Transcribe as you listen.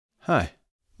Hi,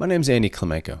 my name's Andy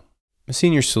Clemenko. I'm a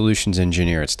senior solutions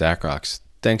engineer at StackRox.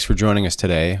 Thanks for joining us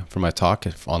today for my talk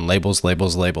on labels.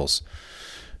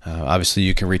 Obviously,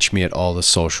 you can reach me at all the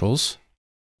socials.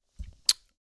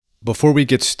 Before we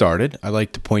get started, I'd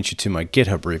like to point you to my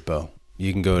GitHub repo.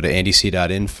 You can go to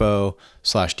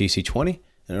andyc.info/dc20,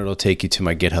 and it'll take you to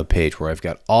my GitHub page where I've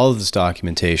got all of this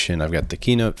documentation. I've got the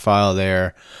keynote file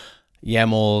there,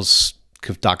 YAMLs,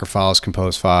 Docker files,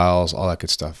 compose files, all that good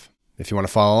stuff. If you want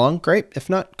to follow along, great. If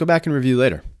not, go back and review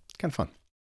later. It's kind of fun.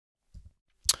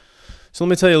 So let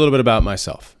me tell you a little bit about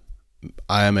myself.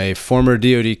 I am a former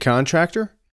DoD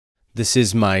contractor. This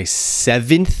is my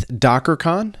 7th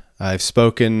DockerCon. I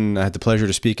had the pleasure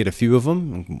to speak at a few of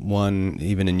them, one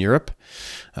even in Europe.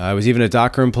 I was even a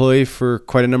Docker employee for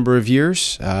quite a number of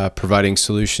years, providing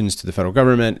solutions to the federal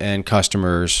government and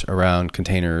customers around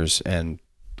containers and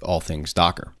all things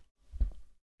Docker.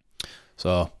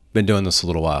 So been doing this a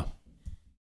little while.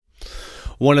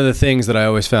 One of the things that I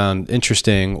always found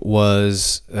interesting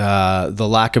was the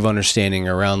lack of understanding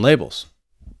around labels.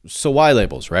 So why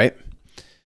labels, right?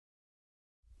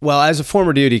 Well, as a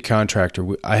former DoD contractor,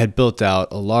 I had built out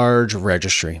a large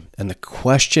registry, and the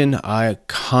question I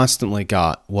constantly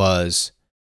got was,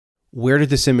 where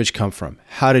did this image come from?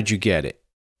 How did you get it?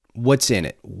 What's in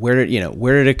it? Where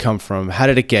did it come from? How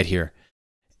did it get here?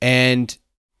 And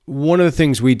one of the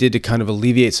things we did to kind of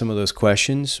alleviate some of those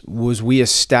questions was we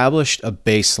established a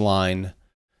baseline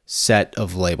set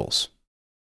of labels.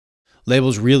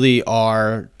 Labels really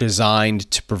are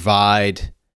designed to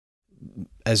provide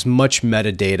as much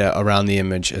metadata around the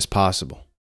image as possible.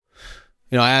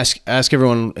 You know, I ask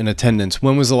everyone in attendance,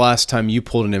 when was the last time you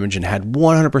pulled an image and had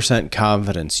 100%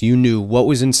 confidence you knew what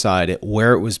was inside it,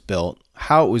 where it was built,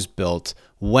 how it was built,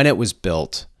 when it was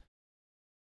built?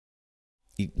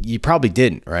 You probably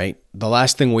didn't, right? The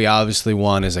last thing we obviously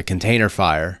want is a container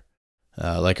fire,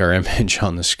 like our image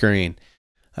on the screen.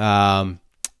 And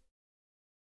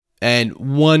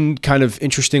one kind of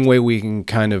interesting way we can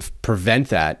kind of prevent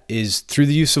that is through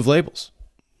the use of labels.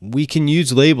 We can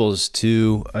use labels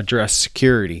to address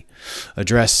security,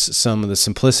 address some of the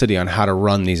simplicity on how to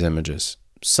run these images.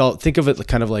 So think of it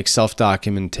kind of like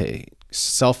self-documenting.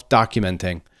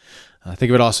 Think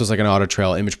of it also as like an audit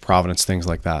trail, image provenance, things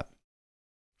like that.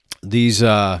 These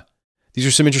are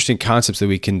some interesting concepts that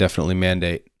we can definitely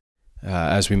mandate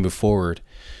as we move forward.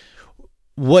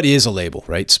 What is a label,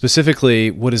 right? Specifically,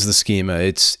 what is the schema?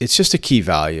 It's just a key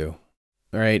value,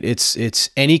 right? It's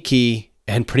any key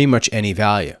and pretty much any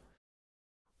value.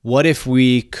 What if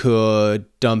we could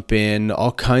dump in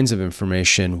all kinds of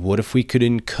information? What if we could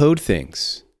encode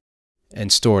things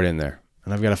and store it in there?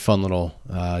 And I've got a fun little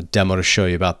demo to show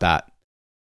you about that.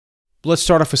 Let's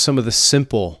start off with some of the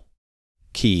simple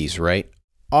keys, right?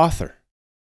 Author,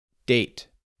 date,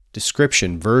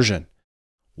 description, version,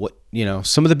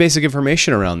 some of the basic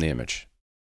information around the image.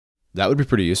 That would be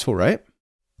pretty useful, right?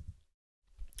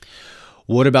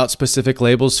 What about specific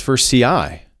labels for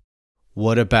CI?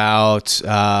 What about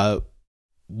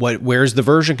where's the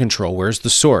version control? Where's the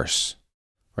source,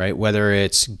 right? Whether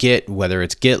it's Git, whether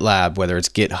it's GitLab, whether it's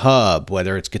GitHub,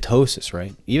 whether it's Gitosis,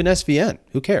 right? Even SVN,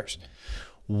 who cares?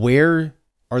 Where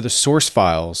are the source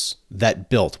files that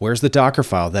built? Where's the Docker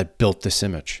file that built this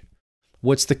image?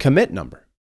 What's the commit number?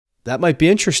 That might be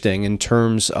interesting in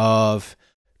terms of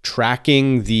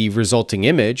tracking the resulting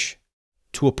image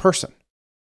to a person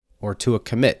or to a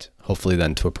commit, hopefully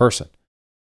then to a person.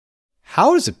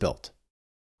 How is it built?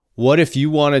 What if you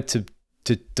wanted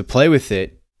to play with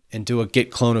it and do a git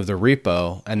clone of the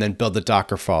repo and then build the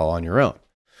Docker file on your own?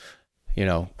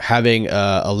 Having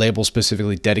a label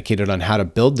specifically dedicated on how to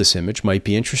build this image might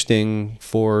be interesting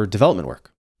for development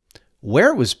work. Where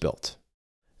it was built,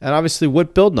 and obviously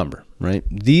what build number, right?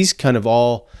 These kind of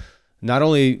all not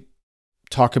only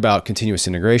talk about continuous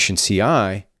integration,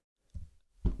 CI,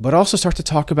 but also start to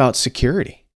talk about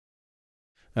security.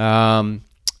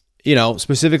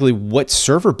 Specifically what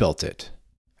server built it,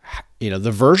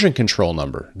 the version control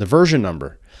number, the version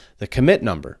number, the commit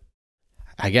number.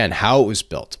 Again, how it was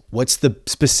built. What's the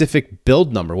specific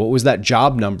build number? What was that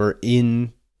job number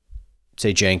in,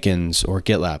 say, Jenkins or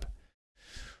GitLab?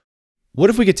 What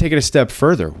if we could take it a step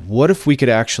further? What if we could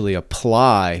actually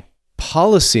apply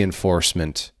policy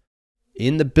enforcement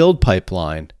in the build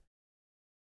pipeline,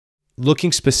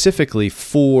 looking specifically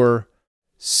for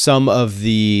some of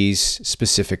these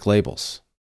specific labels?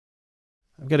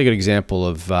 I've got a good example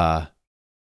of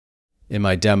in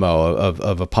my demo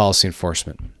of a policy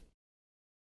enforcement.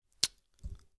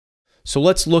 So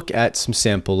let's look at some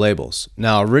sample labels.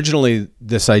 Now, originally,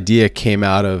 this idea came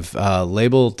out of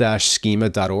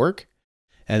label-schema.org,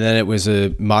 And then it was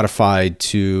modified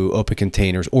to open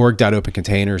containers,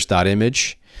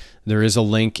 org.opencontainers.image. There is a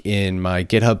link in my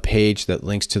GitHub page that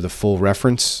links to the full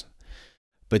reference.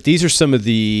 But these are some of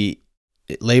the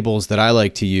labels that I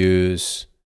like to use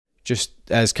just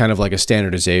as kind of like a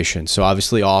standardization. So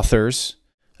obviously authors,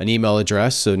 an email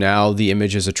address. So now the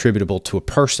image is attributable to a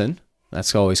person.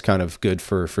 That's always kind of good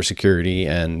for security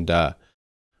and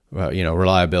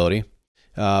reliability.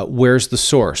 Where's the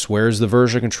source? Where's the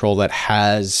version control that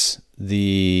has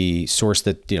the source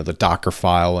that, the Docker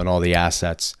file and all the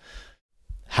assets?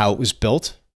 How it was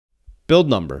built, build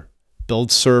number,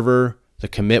 build server, the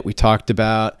commit we talked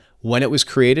about, when it was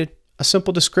created, a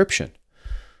simple description.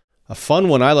 A fun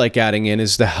one I like adding in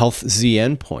is the health Z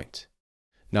endpoint.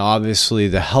 Now, obviously,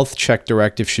 the health check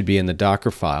directive should be in the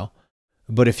Docker file.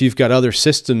 But if you've got other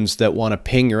systems that want to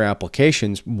ping your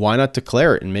applications, why not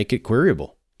declare it and make it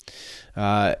queryable?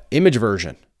 Image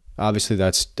version. Obviously,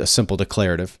 that's a simple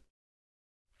declarative.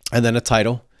 And then a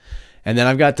title. And then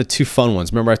I've got the two fun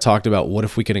ones. Remember I talked about what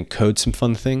if we could encode some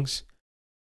fun things?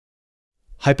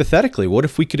 Hypothetically, what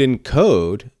if we could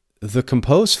encode the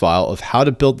compose file of how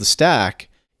to build the stack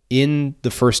in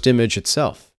the first image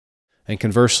itself? And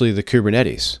conversely, the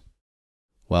Kubernetes.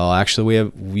 Well,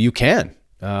 actually, you can.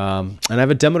 And I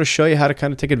have a demo to show you how to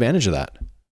kind of take advantage of that.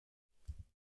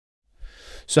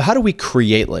 So how do we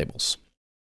create labels?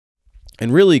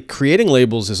 And really, creating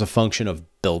labels is a function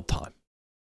of build time.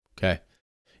 Okay?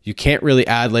 You can't really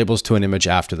add labels to an image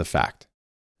after the fact.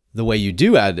 The way you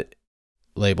do add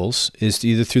labels is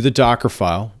either through the Docker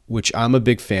file, which I'm a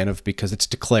big fan of because it's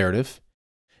declarative.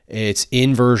 It's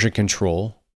in version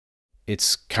control.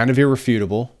 It's kind of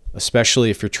irrefutable,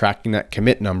 especially if you're tracking that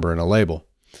commit number in a label.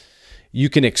 You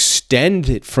can extend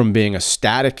it from being a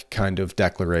static kind of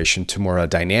declaration to more a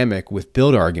dynamic with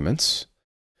build arguments.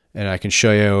 And I'll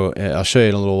show you in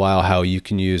a little while how you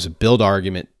can use a build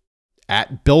argument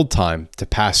at build time to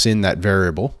pass in that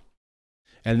variable.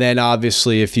 And then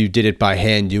obviously if you did it by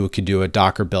hand, you could do a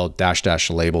docker build --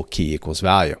 label key equals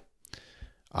value.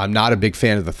 I'm not a big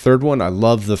fan of the third one. I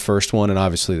love the first one and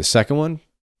obviously the second one.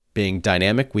 Being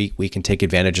dynamic, we can take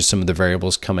advantage of some of the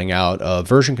variables coming out of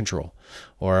version control,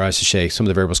 or I should say some of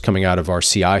the variables coming out of our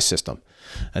CI system.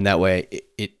 And that way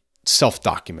it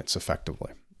self-documents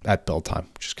effectively at build time,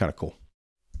 which is kind of cool.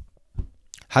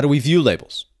 How do we view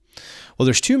labels? Well,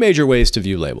 there's two major ways to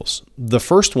view labels. The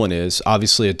first one is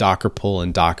obviously a Docker pull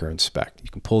and Docker inspect. You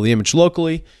can pull the image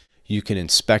locally, you can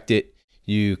inspect it,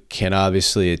 you can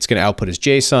obviously, it's going to output as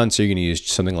JSON, so you're going to use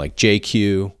something like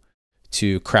JQ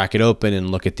to crack it open and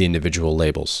look at the individual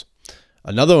labels.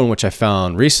 Another one which I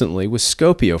found recently was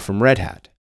Scopio from Red Hat.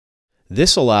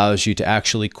 This allows you to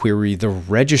actually query the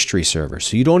registry server,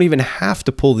 so you don't even have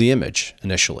to pull the image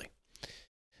initially.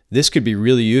 This could be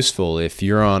really useful if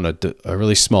you're on a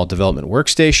really small development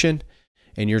workstation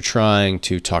and you're trying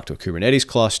to talk to a Kubernetes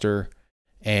cluster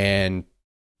and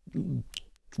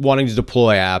wanting to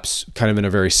deploy apps kind of in a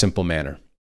very simple manner.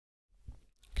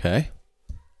 Okay.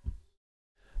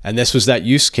 And this was that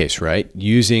use case, right?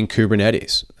 Using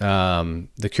Kubernetes,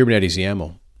 the Kubernetes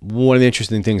YAML. One of the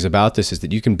interesting things about this is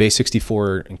that you can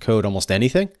base64 encode almost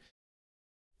anything,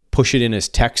 push it in as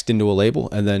text into a label,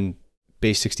 and then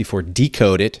base64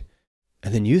 decode it,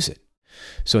 and then use it.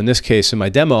 So in this case, in my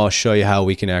demo, I'll show you how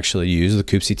we can actually use the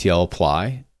kubectl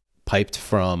apply, piped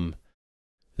from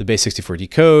the base64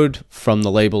 decode, from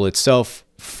the label itself,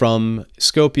 from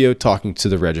Scopio talking to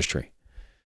the registry.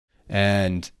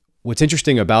 And what's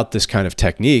interesting about this kind of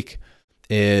technique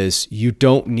is you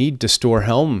don't need to store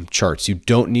Helm charts. You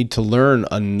don't need to learn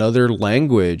another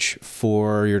language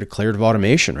for your declarative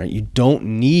automation, right? You don't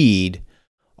need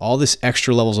all this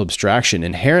extra levels of abstraction.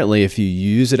 Inherently, if you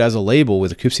use it as a label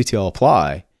with a kubectl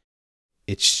apply,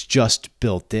 it's just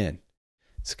built in.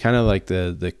 It's kind of like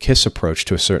the KISS approach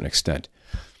to a certain extent.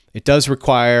 It does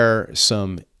require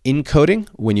some encoding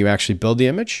when you actually build the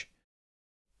image,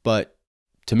 but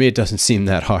to me, it doesn't seem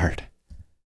that hard.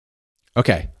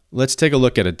 Okay, let's take a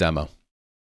look at a demo.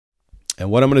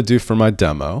 And what I'm going to do for my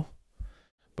demo,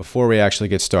 before we actually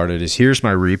get started, is here's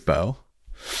my repo.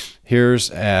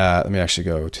 Here's, let me actually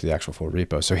go to the actual full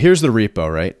repo. So here's the repo,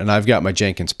 right? And I've got my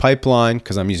Jenkins pipeline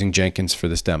because I'm using Jenkins for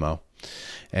this demo.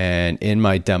 And in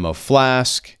my demo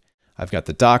Flask, I've got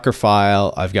the Docker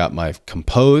file, I've got my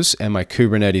compose and my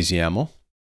Kubernetes YAML.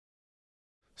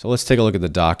 So let's take a look at the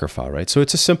Docker file, right? So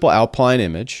it's a simple Alpine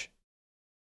image.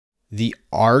 The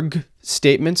arg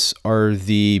statements are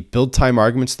the build time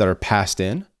arguments that are passed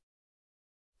in.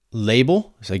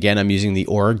 Label, so again, I'm using the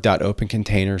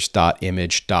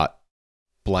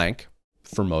org.opencontainers.image.blank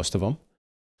for most of them.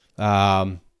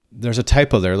 There's a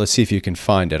typo there. Let's see if you can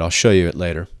find it. I'll show you it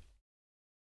later.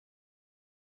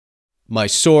 my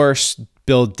source,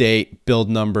 build date, build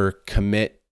number,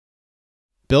 commit.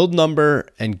 Build number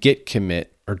and git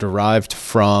commit are derived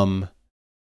from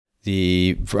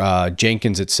the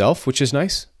Jenkins itself, which is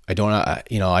nice.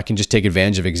 I can just take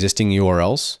advantage of existing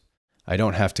URLs. I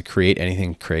don't have to create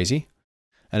anything crazy.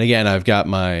 And again, I've got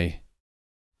my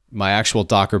actual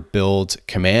Docker build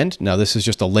command. Now this is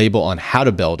just a label on how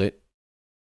to build it.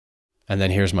 And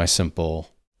then here's my simple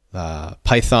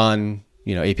Python,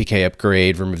 APK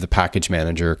upgrade, remove the package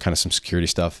manager, kind of some security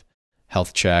stuff,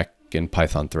 health check, and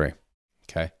Python 3.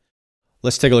 Okay.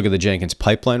 Let's take a look at the Jenkins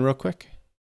pipeline real quick.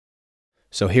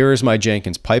 So here is my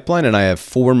Jenkins pipeline, and I have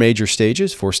four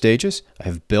stages. I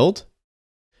have build.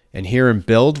 And here in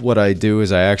build, what I do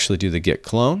is I actually do the git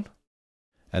clone,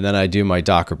 and then I do my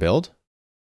Docker build.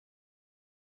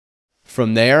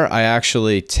 From there, I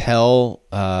actually tell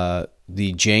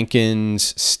the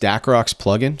Jenkins StackRox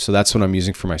plugin, so that's what I'm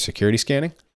using for my security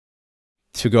scanning,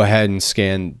 to go ahead and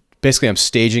scan. Basically, I'm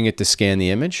staging it to scan the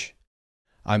image.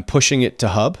 I'm pushing it to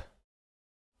Hub,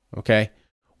 okay,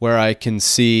 where I can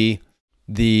see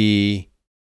basically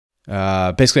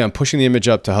I'm pushing the image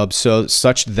up to Hub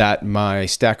such that my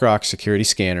StackRox security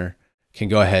scanner can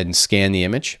go ahead and scan the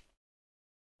image.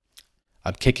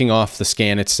 I'm kicking off the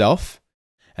scan itself.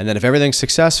 And then if everything's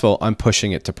successful, I'm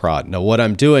pushing it to prod. Now what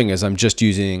I'm doing is I'm just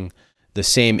using the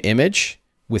same image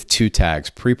with two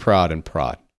tags, pre-prod and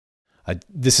prod.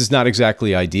 This is not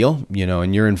exactly ideal.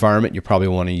 In your environment, you probably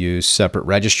want to use separate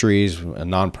registries, a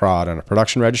non-prod and a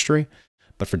production registry.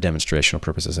 But for demonstrational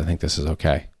purposes, I think this is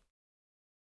okay.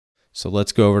 So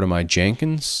let's go over to my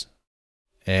Jenkins.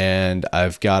 And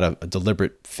I've got a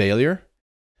deliberate failure.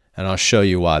 And I'll show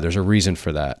you why. There's a reason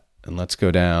for that. And let's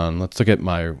go down. Let's look at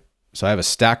so I have a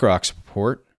StackRox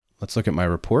report. Let's look at my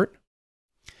report.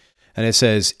 And it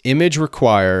says image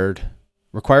required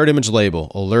image label,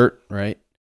 alert, right?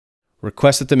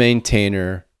 Request that the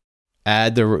maintainer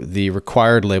add the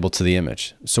required label to the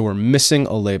image. So we're missing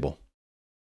a label.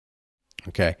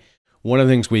 Okay. One of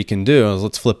the things we can do is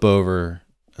let's flip over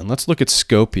and let's look at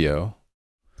Scopio.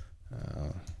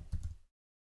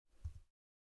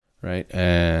 Right.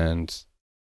 And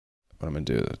what I'm going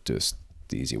to do this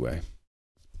the easy way.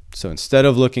 So instead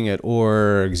of looking at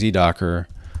org zdocker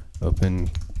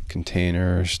open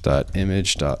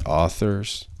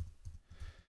containers.image.authors.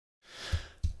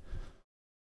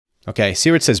 Okay, see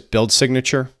where it says build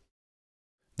signature?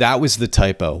 That was the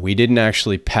typo. We didn't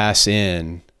actually pass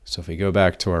in. So if we go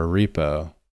back to our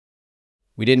repo,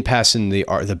 we didn't pass in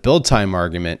the build time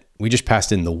argument. We just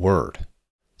passed in the word.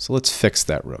 So let's fix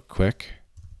that real quick.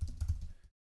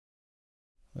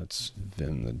 Let's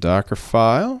vim the Docker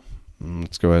file.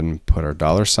 Let's go ahead and put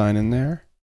our $sign in there.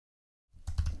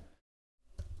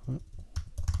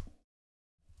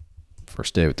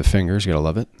 First day with the fingers, you gotta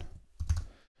love it.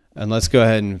 And let's go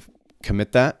ahead and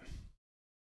commit that.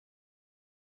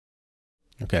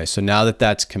 Okay, so now that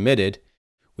that's committed,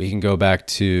 we can go back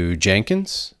to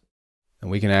Jenkins and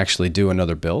we can actually do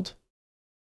another build.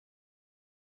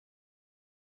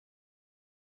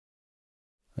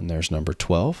 And there's number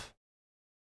 12.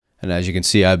 And as you can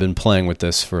see, I've been playing with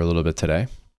this for a little bit today.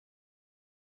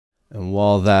 And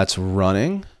while that's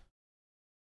running,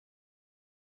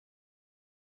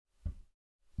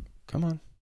 come on,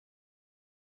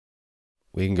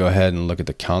 we can go ahead and look at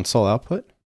the console output.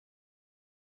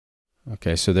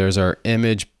 Okay, so there's our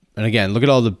image. And again, look at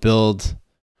all the build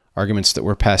arguments that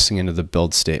we're passing into the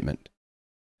build statement.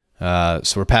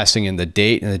 So we're passing in the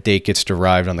date, and the date gets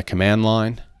derived on the command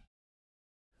line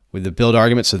with the build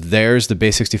argument. So there's the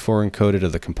base64 encoded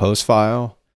of the compose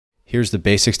file. Here's the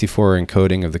base64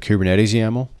 encoding of the Kubernetes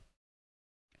YAML.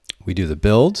 We do the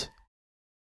build.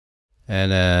 And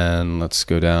then let's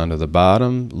go down to the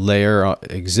bottom. Layer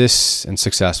exists and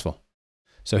successful.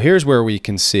 So here's where we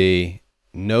can see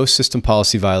no system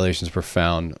policy violations were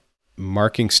found,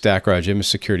 marking StackRox image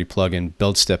security plugin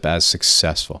build step as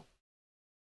successful.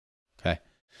 Okay.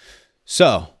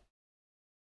 So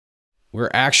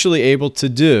we're actually able to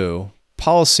do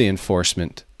policy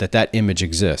enforcement that image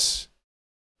exists,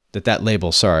 that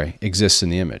label, exists in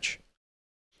the image.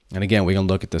 And again, we can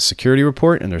look at the security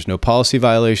report and there's no policy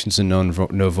violations and no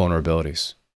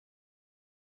vulnerabilities.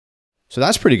 So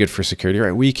that's pretty good for security,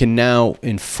 right? We can now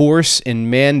enforce and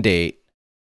mandate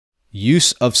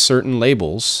use of certain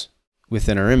labels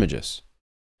within our images.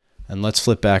 And let's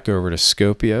flip back over to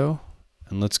Scopio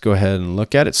and let's go ahead and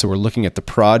look at it. So we're looking at the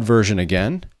prod version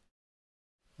again.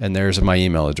 And there's my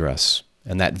email address.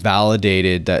 And that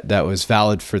validated, that was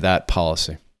valid for that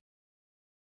policy.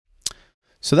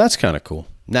 So that's kind of cool.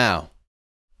 Now,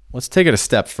 let's take it a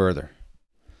step further.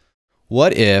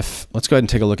 What if, let's go ahead and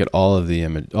take a look at all of the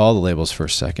image, all the labels for a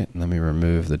second. Let me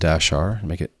remove the -r and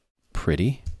make it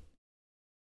pretty.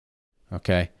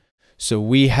 Okay. So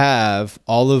we have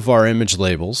all of our image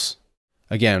labels.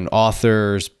 Again,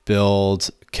 authors,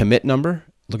 build, commit number.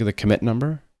 Look at the commit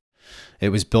number. It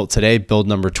was built today, build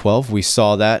number 12. We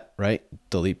saw that, right?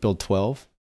 Delete build 12.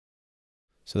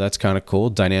 So that's kind of cool.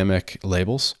 Dynamic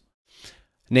labels.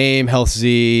 Name, health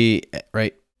Z,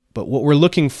 right? But what we're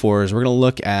looking for is we're going to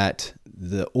look at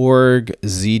the org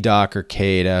Z Docker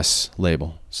K8S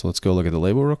label. So let's go look at the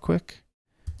label real quick.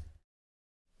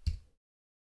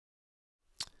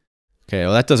 Okay,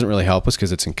 well that doesn't really help us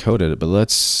because it's encoded, but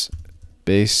let's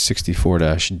base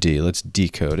 64-D. Let's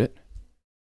decode it.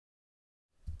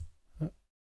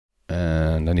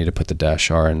 And I need to put the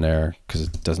 -r in there because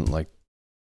it doesn't like,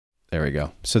 there we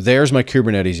go. So there's my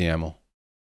Kubernetes YAML.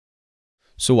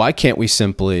 So why can't we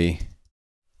simply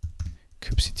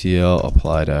kubectl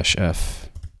apply -f?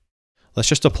 Let's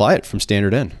just apply it from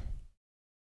standard in.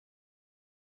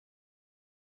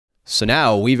 So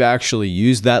now we've actually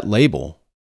used that label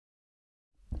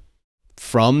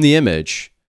from the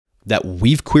image that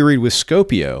we've queried with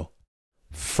Scopio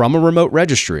from a remote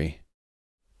registry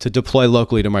to deploy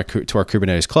locally to our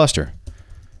Kubernetes cluster.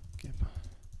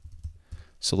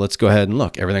 So let's go ahead and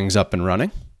look. Everything's up and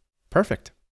running.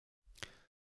 Perfect.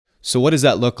 So what does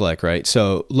that look like, right?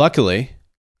 So luckily,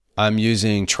 I'm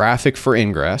using traffic for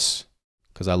ingress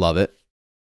because I love it.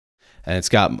 And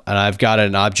I've got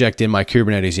an object in my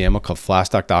Kubernetes YAML called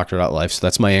flask.docker.life. So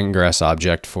that's my ingress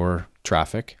object for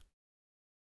traffic.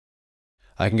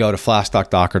 I can go to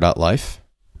flask.docker.life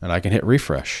and I can hit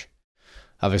refresh.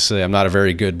 Obviously, I'm not a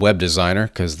very good web designer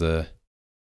because the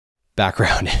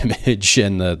background image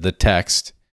and the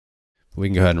text. We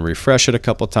can go ahead and refresh it a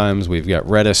couple times. We've got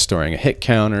Redis storing a hit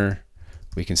counter.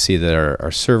 We can see that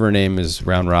our server name is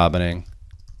round robining.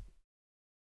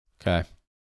 Okay.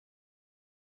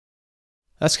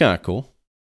 That's kind of cool.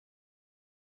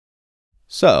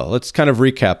 So let's kind of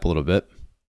recap a little bit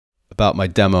about my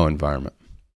demo environment.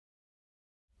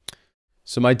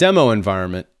 So my demo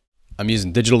environment, I'm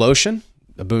using DigitalOcean,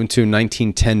 Ubuntu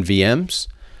 19.10 VMs.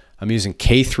 I'm using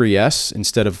K3S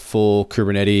instead of full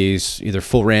Kubernetes, either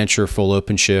full Rancher, full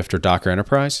OpenShift, or Docker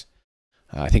Enterprise.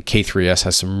 I think K3S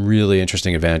has some really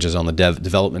interesting advantages on the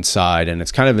development side, and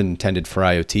it's kind of intended for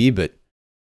IoT, but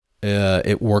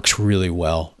it works really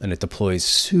well, and it deploys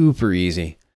super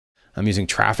easy. I'm using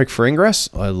Traffic for ingress.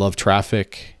 I love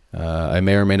Traffic. I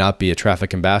may or may not be a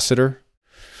Traffic ambassador.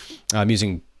 I'm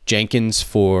using Jenkins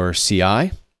for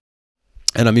CI,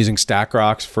 and I'm using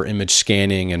StackRox for image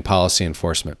scanning and policy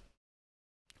enforcement.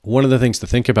 One of the things to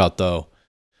think about, though,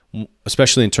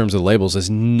 especially in terms of labels, is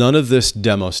none of this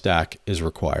demo stack is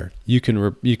required. You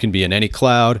can be in any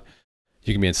cloud,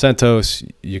 you can be in CentOS,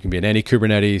 you can be in any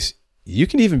Kubernetes, you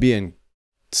can even be in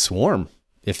Swarm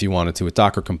if you wanted to with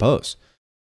Docker Compose.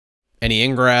 Any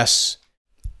ingress,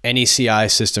 any CI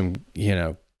system,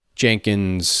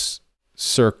 Jenkins,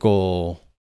 Circle,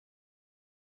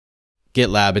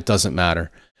 GitLab, it doesn't matter.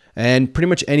 And pretty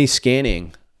much any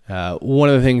scanning. One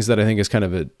of the things that I think is kind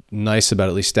of nice about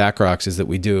at least StackRox is that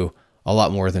we do a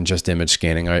lot more than just image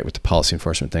scanning, right, with the policy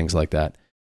enforcement, things like that.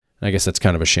 And I guess that's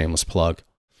kind of a shameless plug.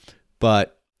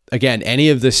 But again, any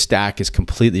of this stack is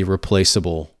completely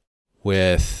replaceable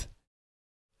with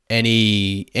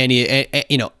any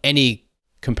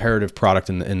comparative product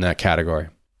in that category.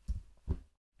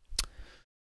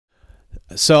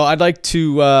 So I'd like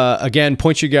to, again,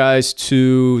 point you guys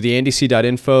to the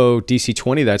andc.info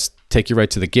DC20. That's take you right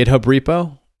to the GitHub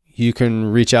repo. You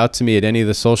can reach out to me at any of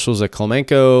the socials at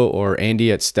Clemenko or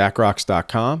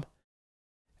andy@stackrocks.com.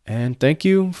 And thank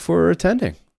you for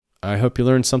attending. I hope you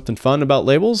learned something fun about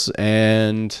labels,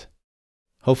 and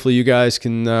hopefully you guys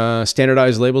can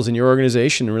standardize labels in your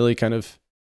organization and really kind of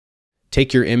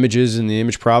take your images and the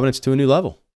image provenance to a new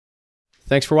level.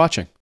 Thanks for watching.